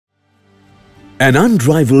An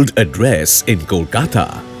unrivaled address in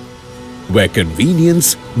Kolkata, where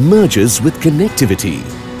convenience merges with connectivity,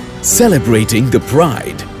 celebrating the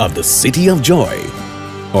pride of the City of Joy,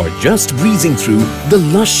 or just breezing through the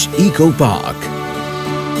lush Eco Park,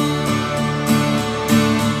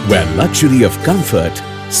 where luxury of comfort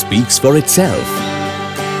speaks for itself,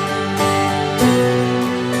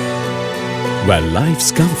 where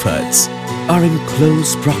life's comforts are in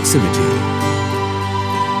close proximity.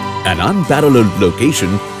 An unparalleled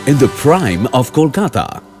location in the prime of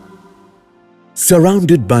Kolkata.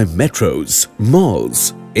 Surrounded by metros,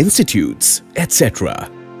 malls, institutes, etc.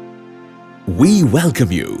 We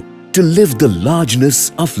welcome you to live the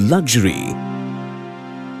largeness of luxury.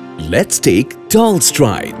 Let's take tall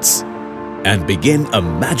strides and begin a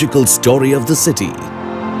magical story of the city.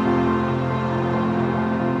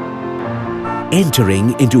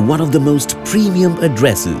 Entering into one of the most premium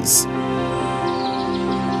addresses.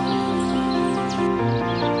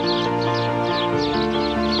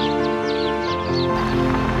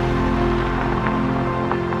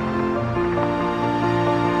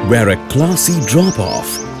 Where a classy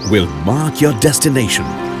drop-off will mark your destination.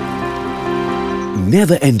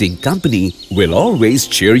 Never-ending company will always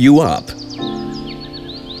cheer you up.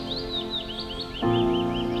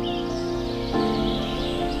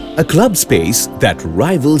 A club space that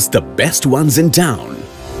rivals the best ones in town.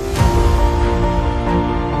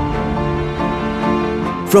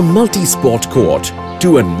 From multi-sport court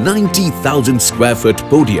to a 90,000 square foot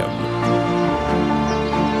podium.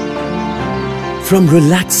 From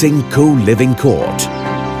relaxing co-living court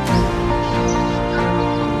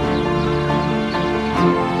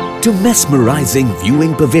to mesmerizing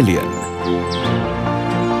viewing pavilion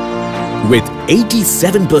with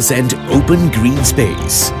 87% open green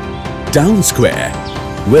space, Town Square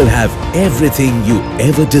will have everything you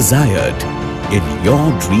ever desired in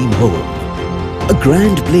your dream home. A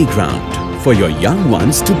grand playground for your young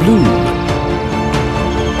ones to bloom.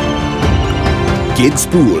 Kids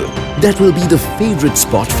pool that will be the favorite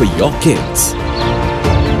spot for your kids.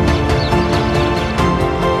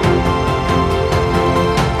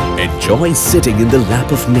 Enjoy sitting in the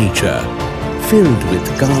lap of nature, filled with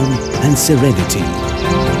calm and serenity.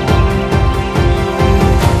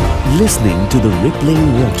 Listening to the rippling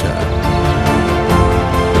water.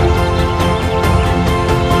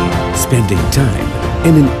 Spending time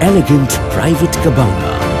in an elegant private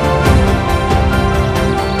cabana.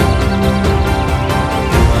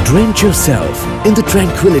 Drench yourself in the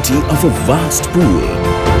tranquility of a vast pool.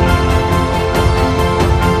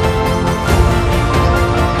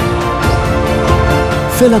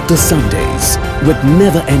 Fill up the Sundays with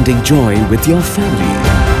never-ending joy with your family.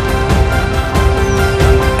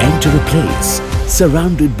 Enter a place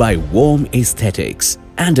surrounded by warm aesthetics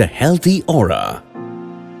and a healthy aura,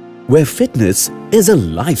 where fitness is a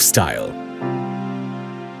lifestyle.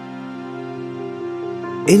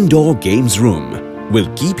 Indoor games room will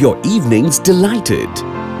keep your evenings delighted.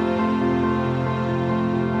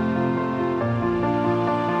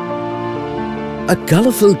 A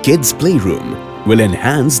colorful kids' playroom will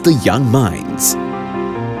enhance the young minds.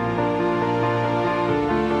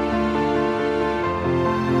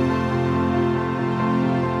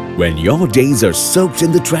 When your days are soaked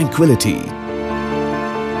in the tranquility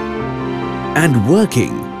and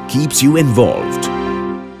working keeps you involved.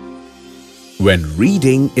 When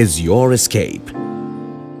reading is your escape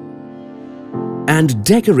and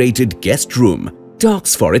decorated guest room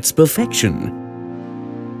talks for its perfection.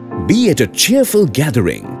 Be it a cheerful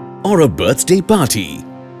gathering or a birthday party.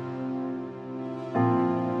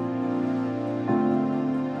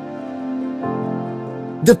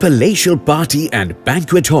 The palatial party and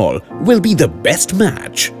banquet hall will be the best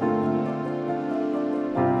match.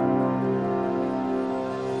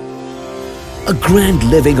 A grand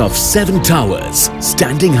living of 7 towers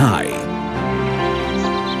standing high.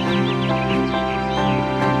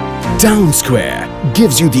 Town Square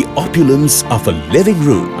gives you the opulence of a living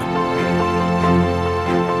room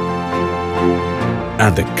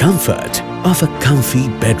and the comfort of a comfy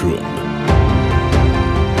bedroom.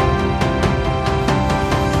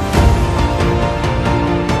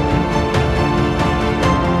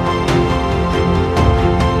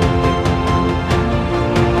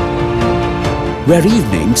 Where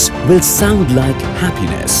evenings will sound like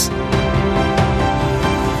happiness.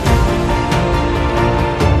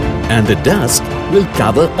 And the dusk will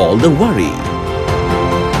cover all the worry.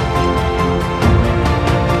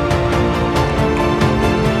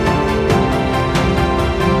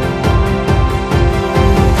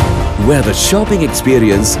 Where the shopping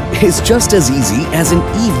experience is just as easy as an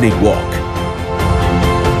evening walk.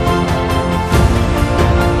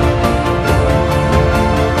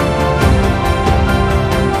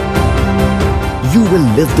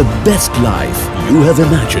 live the best life you have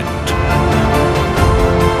imagined.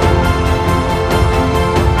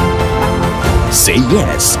 Say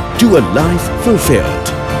yes to a life fulfilled.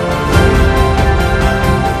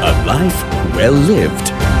 A life well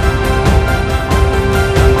lived.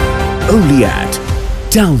 Only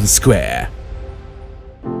at Town Square.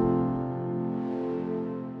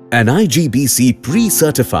 An IGBC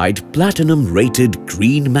pre-certified platinum rated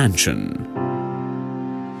green mansion.